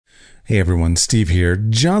Hey everyone, Steve here.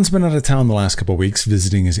 John's been out of town the last couple of weeks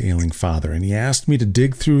visiting his ailing father, and he asked me to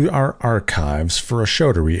dig through our archives for a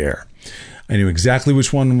show to re-air. I knew exactly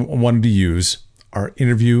which one I wanted to use, our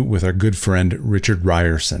interview with our good friend Richard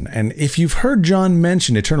Ryerson. And if you've heard John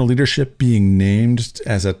mention Eternal Leadership being named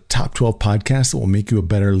as a top 12 podcast that will make you a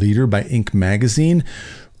better leader by Inc. magazine,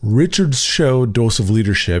 Richard's show, Dose of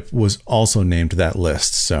Leadership, was also named to that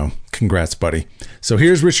list. So congrats, buddy. So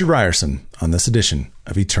here's Richard Ryerson on this edition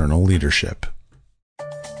of Eternal Leadership.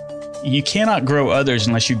 You cannot grow others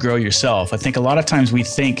unless you grow yourself. I think a lot of times we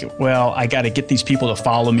think, well, I got to get these people to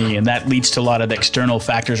follow me, and that leads to a lot of external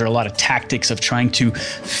factors or a lot of tactics of trying to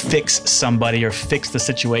fix somebody or fix the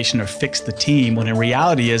situation or fix the team, when in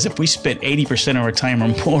reality is if we spent 80% of our time or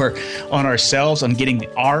more on ourselves, on getting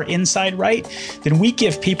our inside right, then we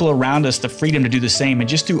give people around us the freedom to do the same, and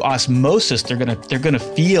just through osmosis, they're gonna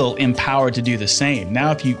feel empowered to do the same. Now,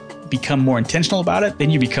 if you become more intentional about it, then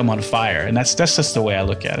you become on fire, and that's just the way I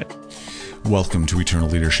look at it. Welcome to Eternal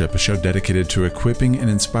Leadership, a show dedicated to equipping and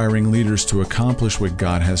inspiring leaders to accomplish what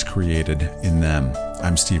God has created in them.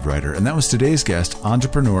 I'm Steve Ryder, and that was today's guest,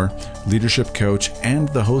 entrepreneur, leadership coach, and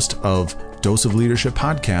the host of Dose of Leadership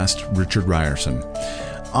podcast, Richard Ryerson.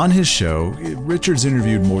 On his show, Richard's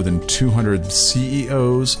interviewed more than 200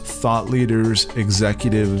 CEOs, thought leaders,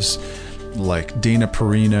 executives, like Dana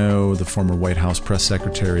Perino, the former White House press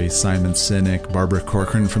secretary, Simon Sinek, Barbara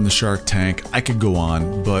Corcoran from the Shark Tank. I could go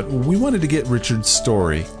on, but we wanted to get Richard's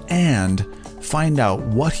story and find out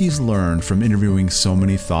what he's learned from interviewing so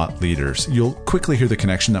many thought leaders. You'll quickly hear the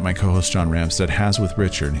connection that my co-host John Ramstead has with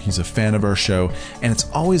Richard. He's a fan of our show, and it's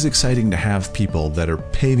always exciting to have people that are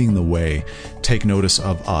paving the way take notice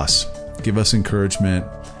of us, give us encouragement,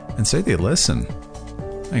 and say they listen.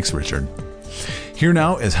 Thanks, Richard. Here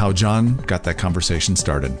now is how John got that conversation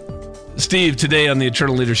started. Steve, today on the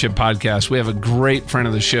Eternal Leadership Podcast, we have a great friend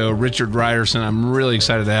of the show, Richard Ryerson. I'm really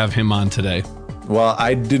excited to have him on today. Well,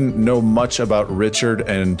 I didn't know much about Richard,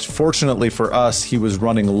 and fortunately for us, he was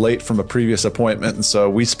running late from a previous appointment, and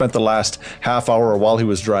so we spent the last half hour while he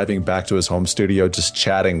was driving back to his home studio just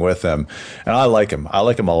chatting with him. And I like him. I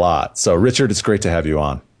like him a lot. So, Richard, it's great to have you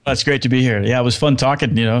on. It's great to be here. Yeah, it was fun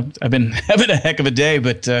talking. You know, I've been having a heck of a day,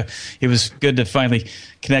 but it was good to finally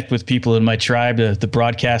connect with people in my tribe, the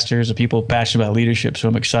broadcasters, the people passionate about leadership. So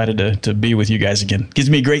I'm excited to be with you guys again. Gives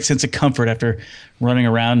me a great sense of comfort after running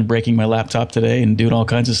around and breaking my laptop today and doing all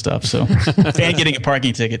kinds of stuff. So and getting a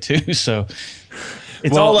parking ticket too. So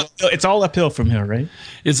it's all uphill from here, right?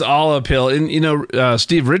 It's all uphill. And, you know,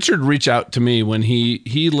 Steve, Richard reached out to me when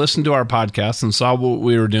he listened to our podcast and saw what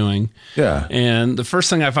we were doing. Yeah. And the first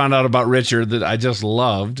thing I found out about Richard that I just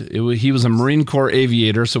loved, he was a Marine Corps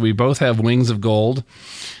aviator, so we both have wings of gold.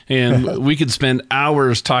 And we could spend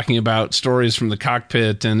hours talking about stories from the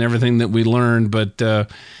cockpit and everything that we learned. But,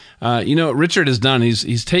 you know, what Richard has done,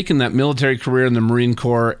 he's taken that military career in the Marine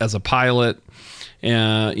Corps as a pilot. You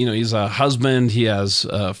know, he's a husband. He has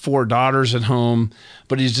 4 daughters at home,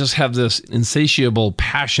 but he's just have this insatiable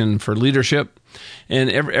passion for leadership. And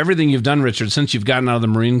everything you've done, Richard, since you've gotten out of the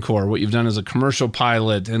Marine Corps, what you've done as a commercial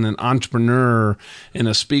pilot and an entrepreneur and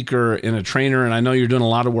a speaker and a trainer, and I know you're doing a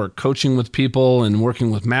lot of work coaching with people and working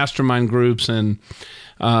with mastermind groups, and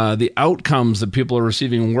the outcomes that people are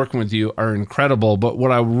receiving and working with you are incredible. But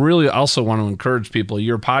what I really also want to encourage people,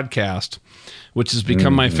 your podcast, which has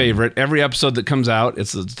become my favorite. Every episode that comes out,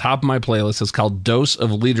 it's at the top of my playlist. It's called Dose of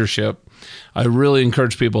Leadership. I really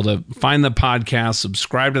encourage people to find the podcast,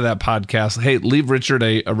 subscribe to that podcast. Hey, leave Richard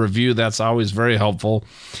a review. That's always very helpful,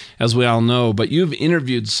 as we all know. But you've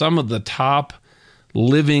interviewed some of the top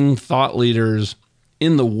living thought leaders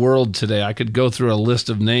in the world today. I could go through a list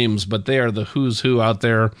of names, but they are the who's who out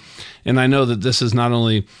there. And I know that this has not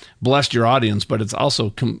only blessed your audience, but it's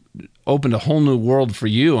also opened a whole new world for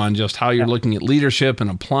you on just how you're looking at leadership and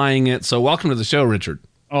applying it. So welcome to the show, Richard.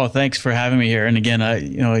 Oh, thanks for having me here. And again,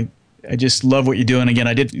 I just love what you're doing. Again,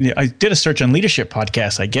 I did a search on leadership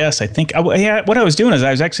podcasts, I guess. I think what I was doing is I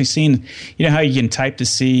was actually seeing, you know, how you can type to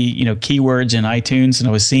see, you know, keywords in iTunes. And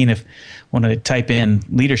I was seeing when I type in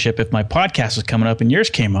leadership, if my podcast was coming up and yours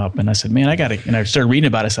came up. And I said, man, and I started reading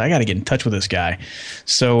about it. So I got to get in touch with this guy.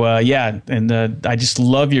 So, I just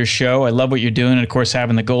love your show. I love what you're doing. And of course,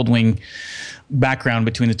 having the Goldwing background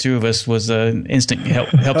between the two of us was an instant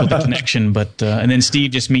help with the connection. But and then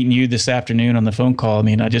Steve, just meeting you this afternoon on the phone call. I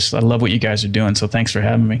mean, I love what you guys are doing. So thanks for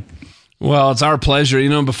having me. Well, it's our pleasure. You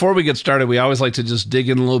know, before we get started, we always like to just dig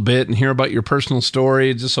in a little bit and hear about your personal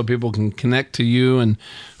story, just so people can connect to you and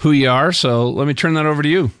who you are. So let me turn that over to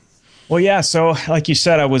you. Well, yeah. So like you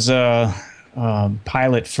said, I was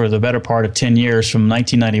pilot for the better part of 10 years, from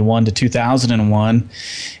 1991 to 2001,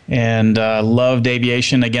 and loved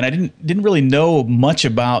aviation. Again, I didn't really know much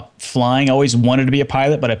about flying. I always wanted to be a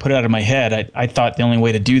pilot, but I put it out of my head. I thought the only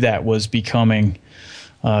way to do that was becoming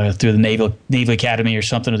through the Naval Academy or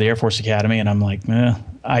something, or the Air Force Academy. And I'm like,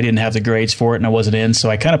 I didn't have the grades for it, and I wasn't in. So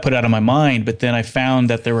I kind of put it out of my mind. But then I found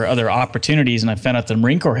that there were other opportunities, and I found out the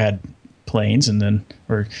Marine Corps had planes, and then,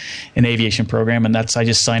 or an aviation program, and I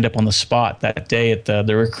just signed up on the spot that day. At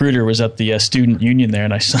the recruiter was at the student union there,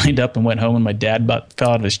 and I signed up and went home, and my dad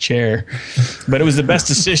fell out of his chair. But it was the best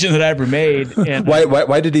decision that I ever made. And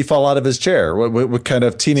why did he fall out of his chair? What kind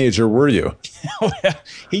of teenager were you?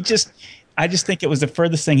 I just think it was the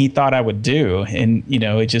furthest thing he thought I would do, and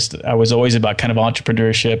I was always about kind of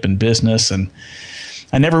entrepreneurship and business, and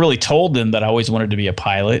I never really told them that I always wanted to be a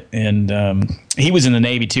pilot. And he was in the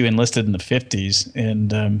Navy too, enlisted in the 50s.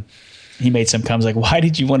 And he made some comments like, why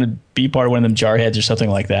did you want to be part of one of them jarheads or something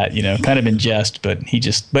like that? Kind of in jest, but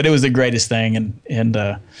but it was the greatest thing. And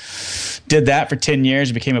did that for 10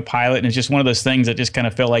 years, became a pilot. And it's just one of those things that just kind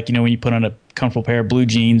of felt like, when you put on a comfortable pair of blue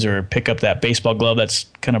jeans or pick up that baseball glove that's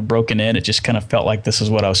kind of broken in, it just kind of felt like this is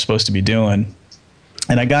what I was supposed to be doing.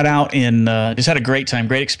 And I got out and just had a great time,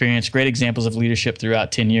 great experience, great examples of leadership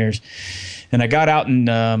throughout 10 years. And I got out in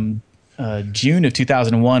June of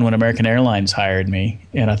 2001 when American Airlines hired me.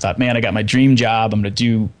 And I thought, man, I got my dream job. I'm going to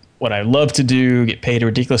do what I love to do, get paid a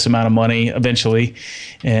ridiculous amount of money eventually,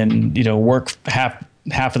 and work half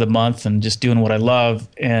of the month and just doing what I love.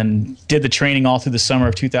 And did the training all through the summer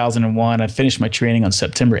of 2001. I finished my training on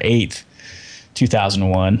September 8th,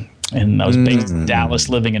 2001. And I was based in Dallas,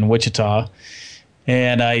 living in Wichita.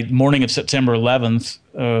 And morning of September 11th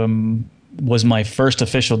was my first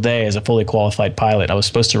official day as a fully qualified pilot. I was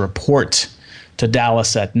supposed to report to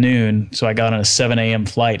Dallas at noon, so I got on a 7 a.m.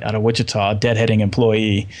 flight out of Wichita, deadheading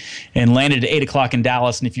employee, and landed at 8 o'clock in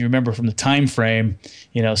Dallas. And if you remember from the time frame,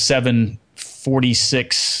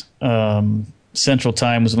 7:46 Central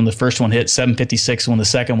Time was when the first one hit, 7:56 when the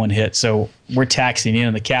second one hit. So we're taxiing in,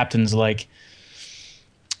 and the captain's like,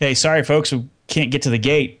 hey, sorry, folks, we can't get to the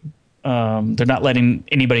gate. They're not letting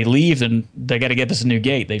anybody leave, and they got to give us a new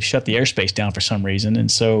gate. They've shut the airspace down for some reason. And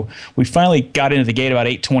so we finally got into the gate about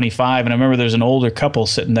 8:25, and I remember there's an older couple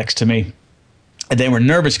sitting next to me, and they were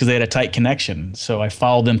nervous because they had a tight connection. So I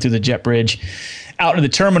followed them through the jet bridge out into the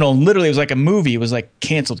terminal, and literally it was like a movie. It was like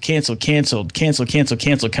canceled, canceled, canceled, canceled, canceled,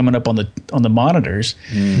 canceled coming up on the monitors.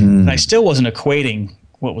 And I still wasn't equating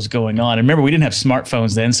what was going on. And remember, we didn't have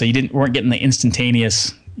smartphones then, so weren't getting the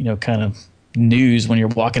instantaneous, kind of news when you're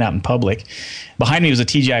walking out in public. Behind me was a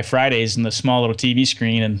TGI Fridays and the small little TV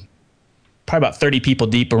screen, and probably about 30 people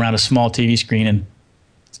deep around a small TV screen.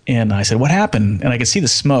 And I said, what happened? And I could see the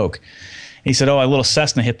smoke. And he said, a little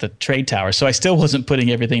Cessna hit the trade tower. So I still wasn't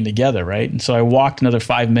putting everything together, right? And so I walked another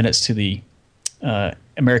 5 minutes to the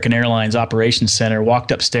American Airlines Operations Center,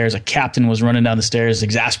 walked upstairs. A captain was running down the stairs,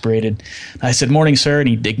 exasperated. I said, morning, sir. And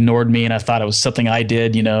he ignored me, and I thought it was something I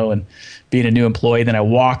did, and being a new employee. Then I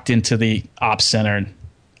walked into the ops center, and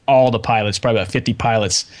all the pilots, probably about 50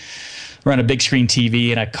 pilots, were on a big screen TV,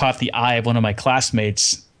 and I caught the eye of one of my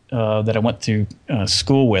classmates that I went to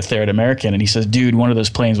school with there at American, and he says, dude, one of those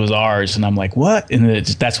planes was ours. And I'm like, what? And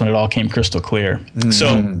that's when it all came crystal clear.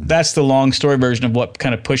 So that's the long story version of what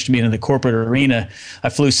kind of pushed me into the corporate arena. I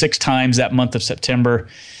flew 6 times that month of September,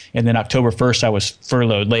 and then October 1st I was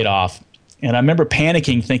furloughed, laid off. And I remember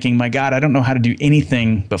panicking, thinking, my God, I don't know how to do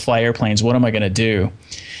anything but fly airplanes. What am I going to do?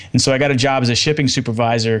 And so I got a job as a shipping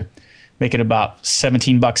supervisor, making about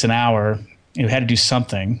 $17 an hour. Had to do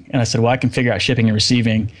something. And I said, well, I can figure out shipping and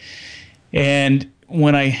receiving. And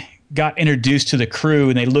when I got introduced to the crew,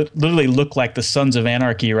 and they literally looked like the Sons of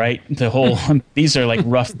Anarchy, right? The whole, these are like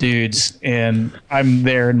rough dudes. And I'm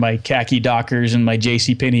there in my khaki Dockers and my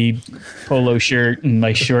JCPenney polo shirt and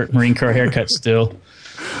my short Marine Corps haircut still.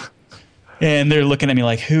 And they're looking at me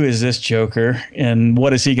like, who is this joker? And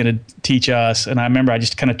what is he going to teach us? And I remember I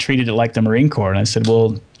just kind of treated it like the Marine Corps. And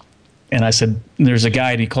I said, there's a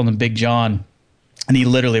guy, and he called him Big John. And he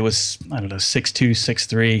literally was, 6'2",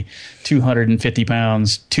 6'3", 250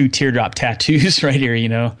 pounds, 2 teardrop tattoos right here,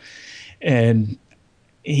 And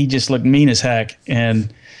he just looked mean as heck.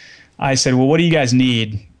 And I said, well, what do you guys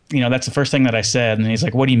need? That's the first thing that I said. And he's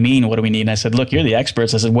like, what do you mean? What do we need? And I said, look, you're the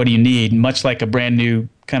experts. I said, what do you need? Much like a brand new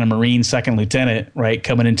kind of Marine second lieutenant, right?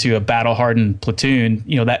 Coming into a battle hardened platoon,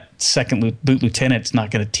 that second boot lieutenant's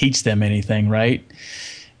not going to teach them anything, right?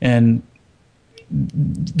 And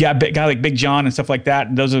got like Big John and stuff like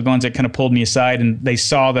that. Those are the ones that kind of pulled me aside, and they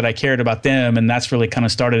saw that I cared about them, and that's really kind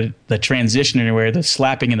of started the transition anywhere, the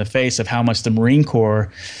slapping in the face of how much the Marine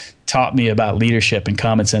Corps taught me about leadership and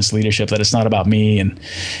common sense leadership, that it's not about me. And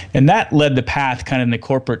that led the path kind of in the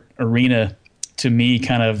corporate arena to me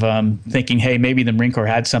kind of thinking, hey, maybe the Marine Corps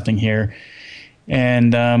had something here.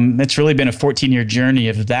 And it's really been a 14-year journey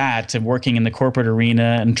of that, of working in the corporate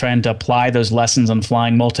arena and trying to apply those lessons on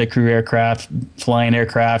flying multi-crew aircraft, flying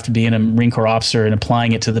aircraft, being a Marine Corps officer, and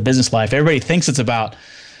applying it to the business life. Everybody thinks it's about,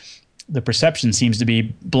 the perception seems to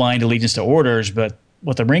be blind allegiance to orders, but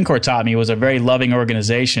what the Marine Corps taught me was a very loving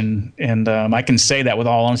organization. And I can say that with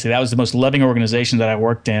all honesty. That was the most loving organization that I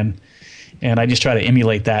worked in. And I just try to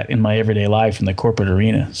emulate that in my everyday life in the corporate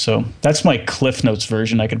arena. So that's my Cliff Notes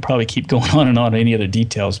version. I could probably keep going on and on any other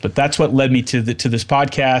details, but that's what led me to this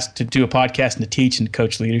podcast, to do a podcast and to teach and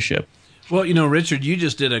coach leadership. Well, Richard, you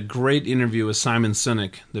just did a great interview with Simon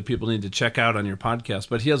Sinek that people need to check out on your podcast,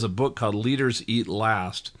 but he has a book called Leaders Eat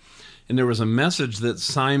Last. And there was a message that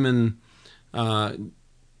Simon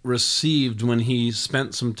received when he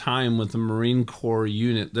spent some time with the Marine Corps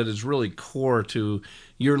unit that is really core to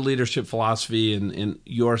your leadership philosophy and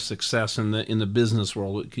your success in the business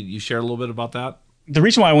world. Could you share a little bit about that? The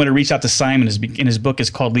reason why I wanted to reach out to Simon is in his book is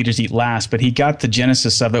called Leaders Eat Last, but he got the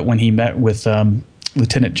genesis of it when he met with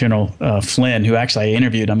Lieutenant General Flynn, who actually I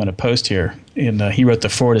interviewed. I'm going to post here. And he wrote the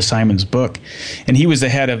foreword to Simon's book. And he was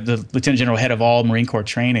the Lieutenant General head of all Marine Corps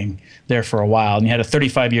training there for a while. And he had a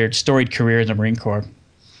 35-year storied career in the Marine Corps.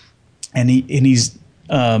 And he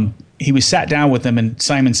was sat down with him, and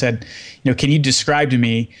Simon said, can you describe to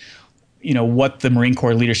me, what the Marine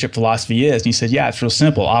Corps leadership philosophy is? And he said, yeah, it's real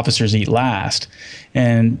simple. Officers eat last.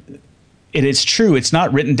 And it's true. It's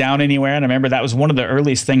not written down anywhere. And I remember that was one of the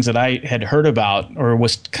earliest things that I had heard about, or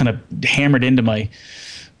was kind of hammered into my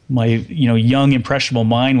young impressionable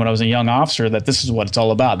mind when I was a young officer, that this is what it's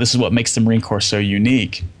all about. This is what makes the Marine Corps so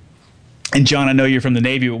unique. And John, I know you're from the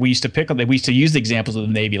Navy, but we used to use the examples of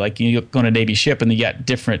the Navy, like you go on a Navy ship and you got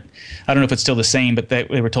different, I don't know if it's still the same, but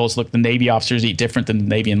they were told us, look, the Navy officers eat different than the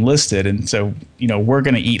Navy enlisted. And so, we're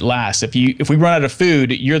going to eat last. If we run out of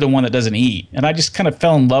food, you're the one that doesn't eat. And I just kind of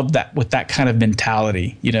fell in love with that kind of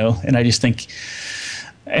mentality, and I just think,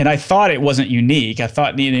 and I thought it wasn't unique. I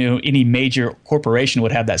thought, any major corporation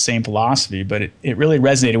would have that same philosophy, but it really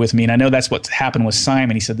resonated with me. And I know that's what happened with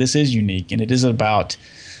Simon. He said, this is unique, and it is about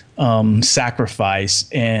sacrifice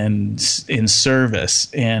and in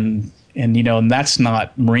service and that's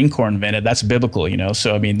not Marine Corps invented, that's biblical,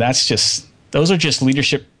 so those are just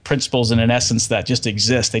leadership principles in an essence that just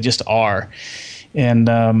exist. They just are. And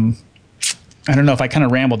I don't know if I kind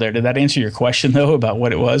of rambled there. Did that answer your question though about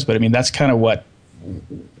what it was? But that's kind of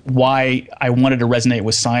why I wanted to resonate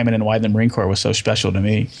with Simon and why the Marine Corps was so special to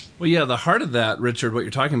me. Well, yeah, the heart of that, Richard, what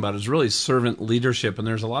you're talking about is really servant leadership, and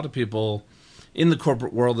there's a lot of people in the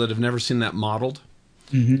corporate world that have never seen that modeled.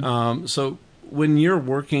 Mm-hmm. So when you're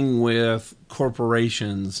working with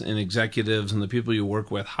corporations and executives and the people you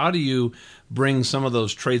work with, how do you bring some of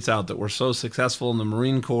those traits out that were so successful in the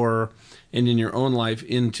Marine Corps and in your own life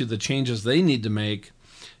into the changes they need to make?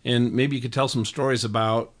 And maybe you could tell some stories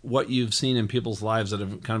about what you've seen in people's lives that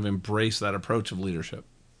have kind of embraced that approach of leadership.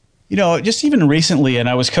 Just even recently, and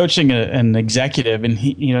I was coaching an executive, and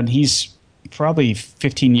he's probably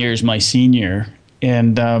 15 years my senior,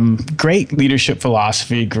 and great leadership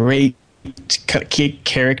philosophy, great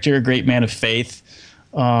character, great man of faith,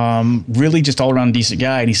 really just all around decent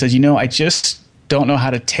guy. And he says, I just don't know how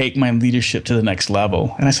to take my leadership to the next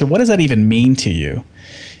level. And I said, what does that even mean to you?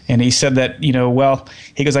 And he said that,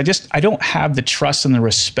 he goes, I don't have the trust and the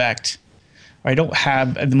respect. Or I don't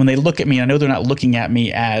have, when they look at me, I know they're not looking at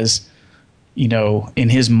me as, in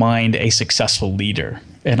his mind, a successful leader.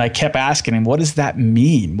 And I kept asking him, what does that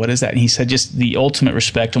mean? What is that? And he said, just the ultimate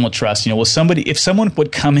respect and trust. If someone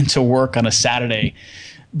would come into work on a Saturday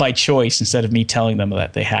by choice instead of me telling them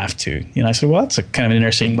that they have to, I said, well, that's a kind of an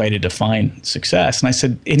interesting way to define success. And I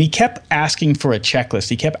said, and he kept asking for a checklist.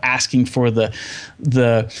 He kept asking for the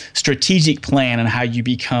strategic plan on how you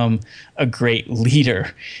become a great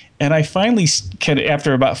leader. And I finally,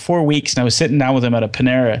 after about 4 weeks, and I was sitting down with him at a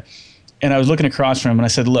Panera, and I was looking across from him, and I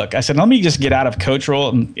said, look, let me just get out of coach role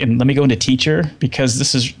and let me go into teacher, because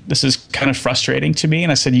this is kind of frustrating to me.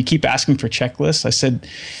 And I said, you keep asking for checklists. I said,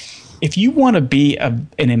 if you want to be an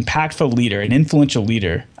impactful leader, an influential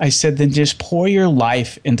leader, I said, then just pour your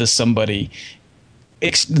life into somebody,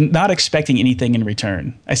 not expecting anything in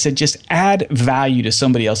return. I said, just add value to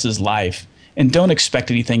somebody else's life and don't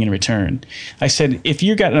expect anything in return. I said, if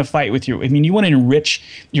you got in a fight with you want to enrich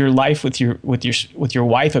your life with your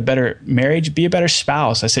wife, a better marriage, be a better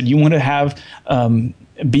spouse. I said, you want to have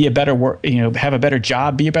be a better have a better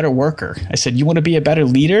job, be a better worker. I said, you want to be a better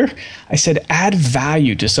leader? I said, add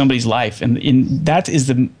value to somebody's life. And that is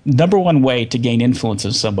the number one way to gain influence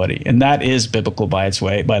of somebody. And that is biblical by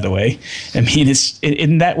the way. I mean,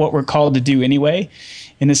 isn't that what we're called to do anyway?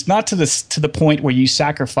 And it's not to the point where you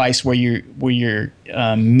sacrifice, where you're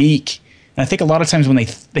meek. And I think a lot of times when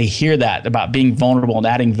they hear that about being vulnerable and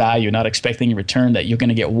adding value, not expecting in return that you're going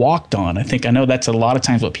to get walked on. I know that's a lot of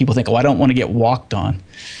times what people think. Oh, I don't want to get walked on.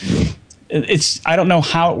 I don't know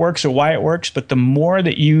how it works or why it works, but the more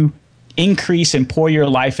that you increase and pour your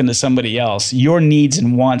life into somebody else, your needs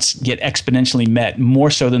and wants get exponentially met,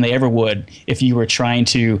 more so than they ever would if you were trying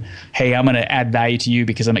to, hey, I'm going to add value to you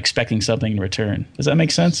because I'm expecting something in return. Does that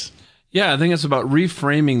make sense? Yeah, I think it's about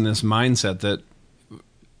reframing this mindset that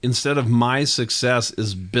instead of my success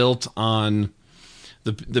is built on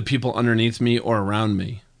the people underneath me or around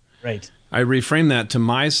me. Right. I reframe that to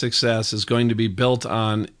my success is going to be built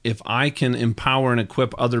on if I can empower and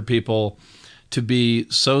equip other people to be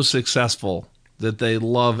so successful that they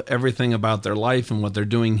love everything about their life and what they're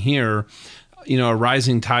doing here. A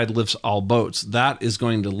rising tide lifts all boats. That is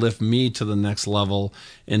going to lift me to the next level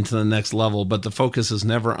and to the next level. But the focus is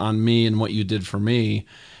never on me and what you did for me.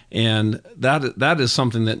 And that is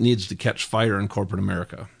something that needs to catch fire in corporate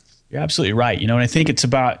America. You're absolutely right. And I think it's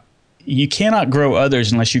about, you cannot grow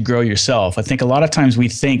others unless you grow yourself. I think a lot of times we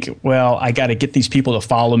think, well, I got to get these people to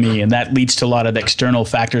follow me. And that leads to a lot of external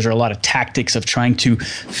factors or a lot of tactics of trying to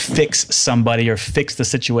fix somebody or fix the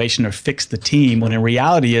situation or fix the team. When in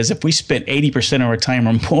reality is, if we spent 80% of our time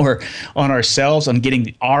or more on ourselves, on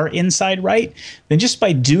getting our inside right, then just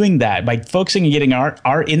by doing that, by focusing on getting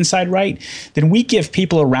our inside right, then we give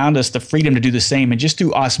people around us the freedom to do the same. And just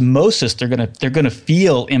through osmosis, they're gonna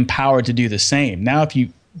feel empowered to do the same. Now, if you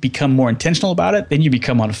become more intentional about it, then you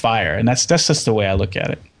become on fire. And that's just the way I look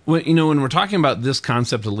at it. Well, when we're talking about this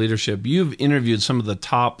concept of leadership, you've interviewed some of the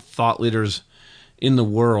top thought leaders in the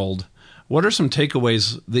world. What are some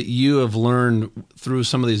takeaways that you have learned through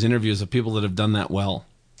some of these interviews of people that have done that well?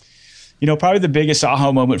 Probably the biggest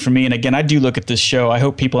aha moment for me, and again, I do look at this show, I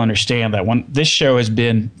hope people understand that this show has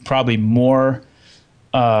been probably more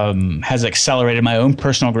has accelerated my own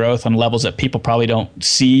personal growth on levels that people probably don't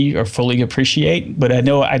see or fully appreciate. But I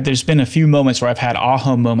know there's been a few moments where I've had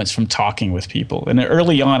aha moments from talking with people. And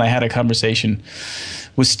early on, I had a conversation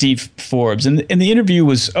with Steve Forbes, and the interview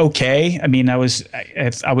was okay. I mean, I was,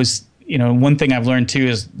 one thing I've learned too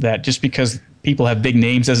is that just because people have big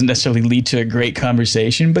names doesn't necessarily lead to a great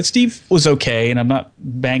conversation. But Steve was okay, and I'm not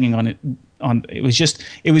banging on it. It was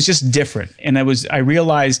just different, and I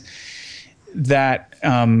realized that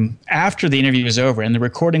after the interview was over and the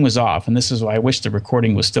recording was off, and this is why I wish the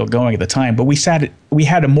recording was still going at the time, but we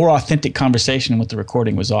had a more authentic conversation when the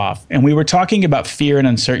recording was off, and we were talking about fear and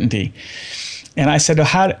uncertainty. And I said,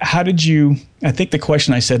 how did you, I think the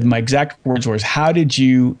question I said, my exact words were, how did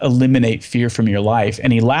you eliminate fear from your life?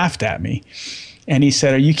 And he laughed at me. And he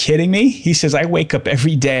said, are you kidding me? He says, I wake up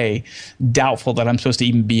every day doubtful that I'm supposed to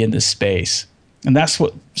even be in this space. And that's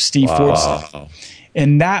what Steve Forbes said.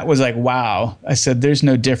 And that was like, wow. I said, there's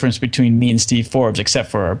no difference between me and Steve Forbes except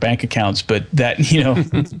for our bank accounts. But that,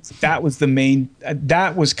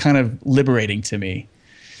 that was kind of liberating to me,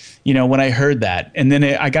 when I heard that. And then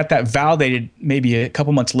I got that validated maybe a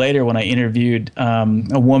couple months later when I interviewed a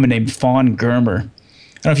woman named Fawn Germer. I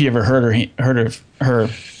don't know if you ever heard of her.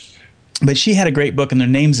 But she had a great book, and the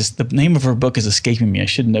name of her book is escaping me. I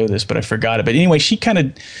should know this, but I forgot it. But anyway, she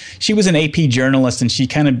was an AP journalist, and she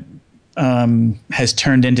kind of has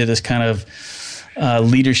turned into this kind of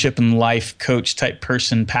leadership and life coach type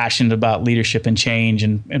person, passionate about leadership and change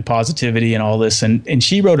and positivity and all this. And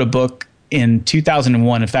she wrote a book in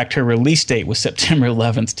 2001. In fact, her release date was September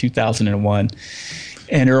 11th, 2001.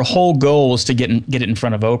 And her whole goal was to get it in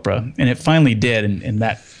front of Oprah. And it finally did, and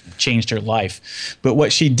that changed her life. But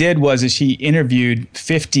what she did was she interviewed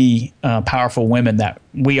 50 powerful women that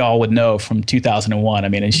we all would know from 2001. I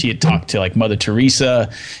mean, and she had talked to like Mother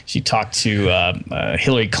Teresa. She talked to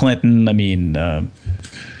Hillary Clinton. I mean,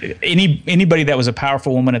 anybody that was a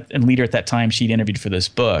powerful woman and leader at that time, she'd interviewed for this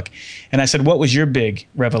book. And I said, what was your big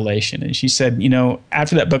revelation? And she said,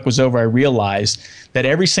 after that book was over, I realized that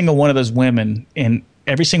every single one of those women, and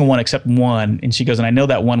every single one except one, and she goes, and I know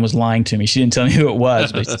that one was lying to me. She didn't tell me who it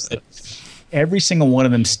was, but she said, every single one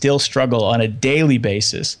of them still struggle on a daily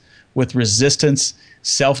basis with resistance,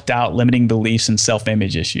 self-doubt, limiting beliefs, and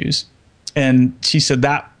self-image issues. And she said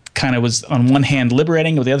that kind of was on one hand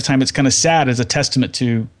liberating, but the other time it's kind of sad as a testament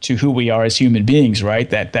to who we are as human beings, right?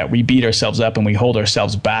 That we beat ourselves up and we hold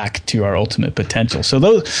ourselves back to our ultimate potential. So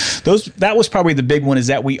that was probably the big one, is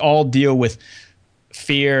that we all deal with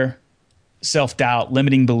fear, self-doubt,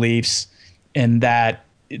 limiting beliefs, and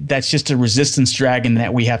that's just a resistance dragon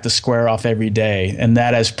that we have to square off every day. And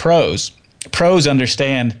that as pros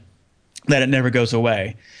understand that it never goes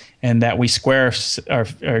away, and that we square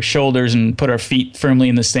our shoulders and put our feet firmly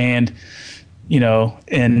in the sand,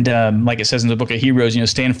 and like it says in the book of Hebrews,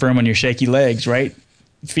 stand firm on your shaky legs, right?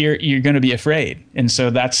 Fear, you're going to be afraid. And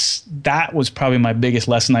so that was probably my biggest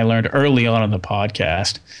lesson I learned early on in the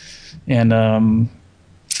podcast. And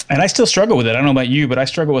I still struggle with it. I don't know about you, but I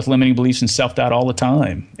struggle with limiting beliefs and self-doubt all the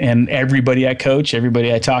time. And everybody I coach,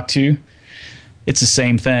 everybody I talk to, it's the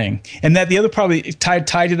same thing. And that the other probably tied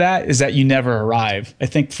to that is that you never arrive. I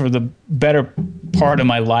think for the better part of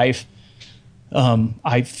my life,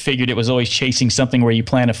 I figured it was always chasing something where you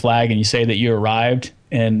plant a flag and you say that you arrived.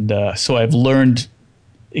 And so I've learned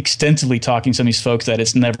extensively talking to some of these folks that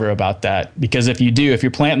it's never about that. Because if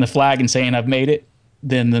you're planting the flag and saying I've made it,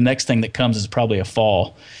 then the next thing that comes is probably a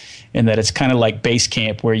fall. And that it's kind of like base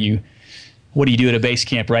camp, where what do you do at a base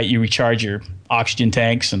camp, right? You recharge your oxygen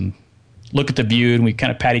tanks and look at the view, and we kind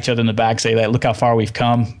of pat each other in the back, say that, look how far we've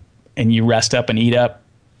come, and you rest up and eat up,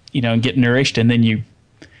 and get nourished, and then you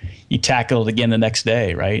tackle it again the next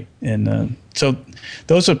day, right? And so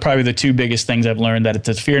those are probably the two biggest things I've learned, that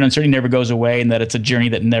it's fear and uncertainty never goes away, and that it's a journey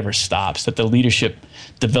that never stops, that the leadership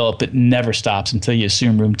development never stops until you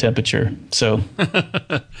assume room temperature. So,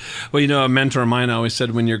 well, a mentor of mine always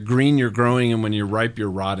said, when you're green, you're growing, and when you're ripe, you're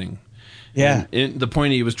rotting. Yeah. And the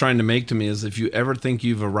point he was trying to make to me is, if you ever think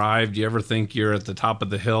you've arrived, you ever think you're at the top of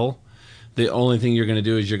the hill, the only thing you're going to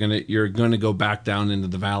do is you're going to go back down into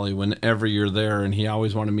the valley whenever you're there. And he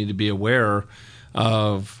always wanted me to be aware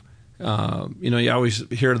of, you always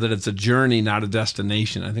hear that it's a journey, not a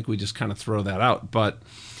destination. I think we just kind of throw that out, but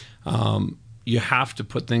you have to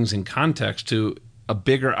put things in context to a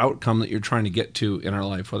bigger outcome that you're trying to get to in our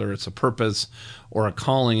life, whether it's a purpose or a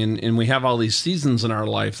calling. And we have all these seasons in our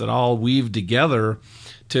life that all weave together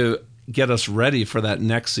to get us ready for that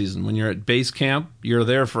next season. When you're at base camp, you're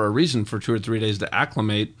there for a reason, for 2 or 3 days to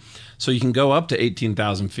acclimate, so you can go up to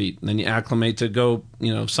 18,000 feet, and then you acclimate to go,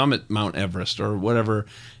 summit Mount Everest or whatever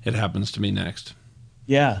it happens to be next.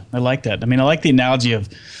 Yeah, I like that. I mean, I like the analogy of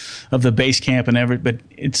the base camp and everything, but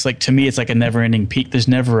it's like, to me, it's like a never-ending peak. There's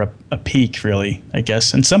never a peak, really, I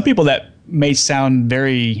guess. And some people, that may sound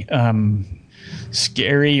very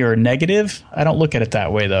scary or negative. I don't look at it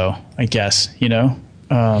that way, though, I guess,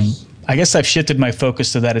 I guess I've shifted my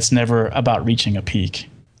focus to that it's never about reaching a peak.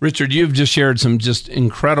 Richard, you've just shared some just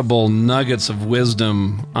incredible nuggets of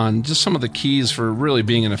wisdom on just some of the keys for really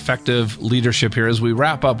being an effective leadership here. As we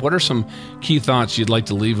wrap up, what are some key thoughts you'd like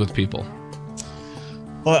to leave with people?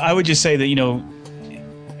 Well, I would just say that,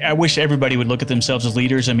 I wish everybody would look at themselves as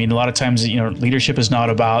leaders. I mean, a lot of times, leadership is not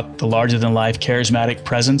about the larger-than-life charismatic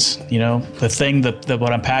presence. The thing that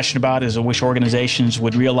what I'm passionate about is I wish organizations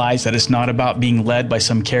would realize that it's not about being led by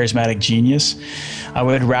some charismatic genius. I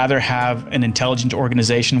would rather have an intelligent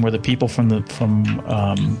organization where the people from the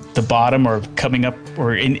bottom are coming up,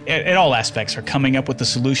 or in all aspects, are coming up with the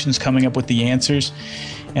solutions, coming up with the answers.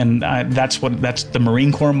 And that's the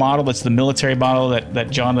Marine Corps model. That's the military model that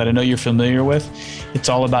John, that I know you're familiar with. It's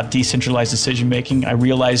all about decentralized decision making. I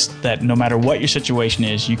realize that no matter what your situation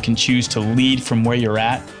is, you can choose to lead from where you're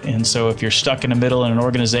at. And so if you're stuck in the middle in an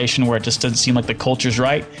organization where it just doesn't seem like the culture's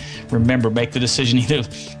right, remember, make the decision. You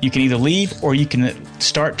can either leave, or you can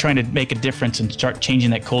start trying to make a difference and start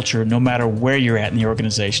changing that culture no matter where you're at in the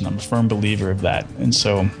organization. I'm a firm believer of that. And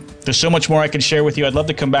so there's so much more I could share with you. I'd love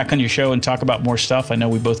to come back on your show and talk about more stuff. I know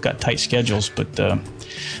we both got tight schedules, but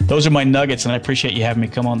those are my nuggets, and I appreciate you having me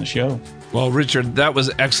come on the show. Well, Richard, that was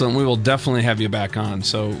excellent. We will definitely have you back on.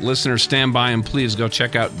 So listeners, stand by and please go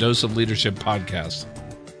check out Dose of Leadership podcast.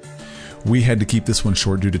 We had to keep this one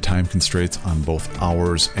short due to time constraints on both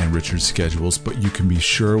ours and Richard's schedules, but you can be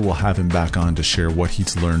sure we'll have him back on to share what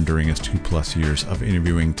he's learned during his 2+ years of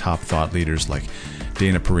interviewing top thought leaders like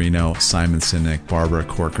Dana Perino, Simon Sinek, Barbara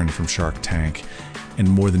Corcoran from Shark Tank, and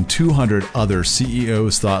more than 200 other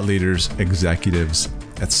CEOs, thought leaders, executives,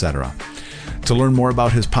 etc. To learn more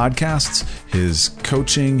about his podcasts, his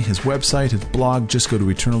coaching, his website, his blog, just go to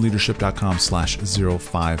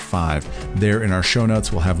eternalleadership.com/055. There in our show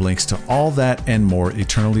notes, we'll have links to all that and more,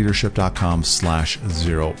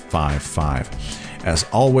 eternalleadership.com/055. As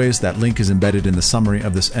always, that link is embedded in the summary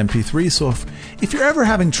of this MP3, so if you're ever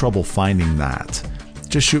having trouble finding that,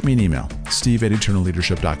 just shoot me an email,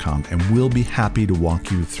 steve@eternalleadership.com, and we'll be happy to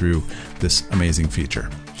walk you through this amazing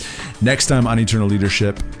feature. Next time on Eternal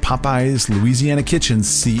Leadership, Popeye's Louisiana Kitchen's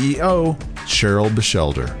CEO, Cheryl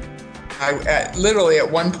Bechelder. I literally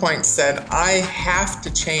at one point said, I have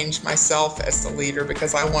to change myself as the leader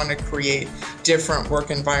because I want to create different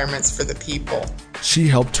work environments for the people. She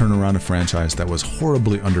helped turn around a franchise that was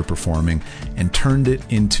horribly underperforming and turned it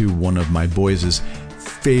into one of my boys'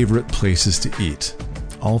 favorite places to eat,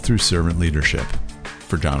 all through servant leadership.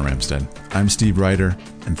 For John Ramstead, I'm Steve Ryder,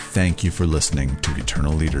 and thank you for listening to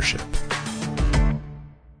Eternal Leadership.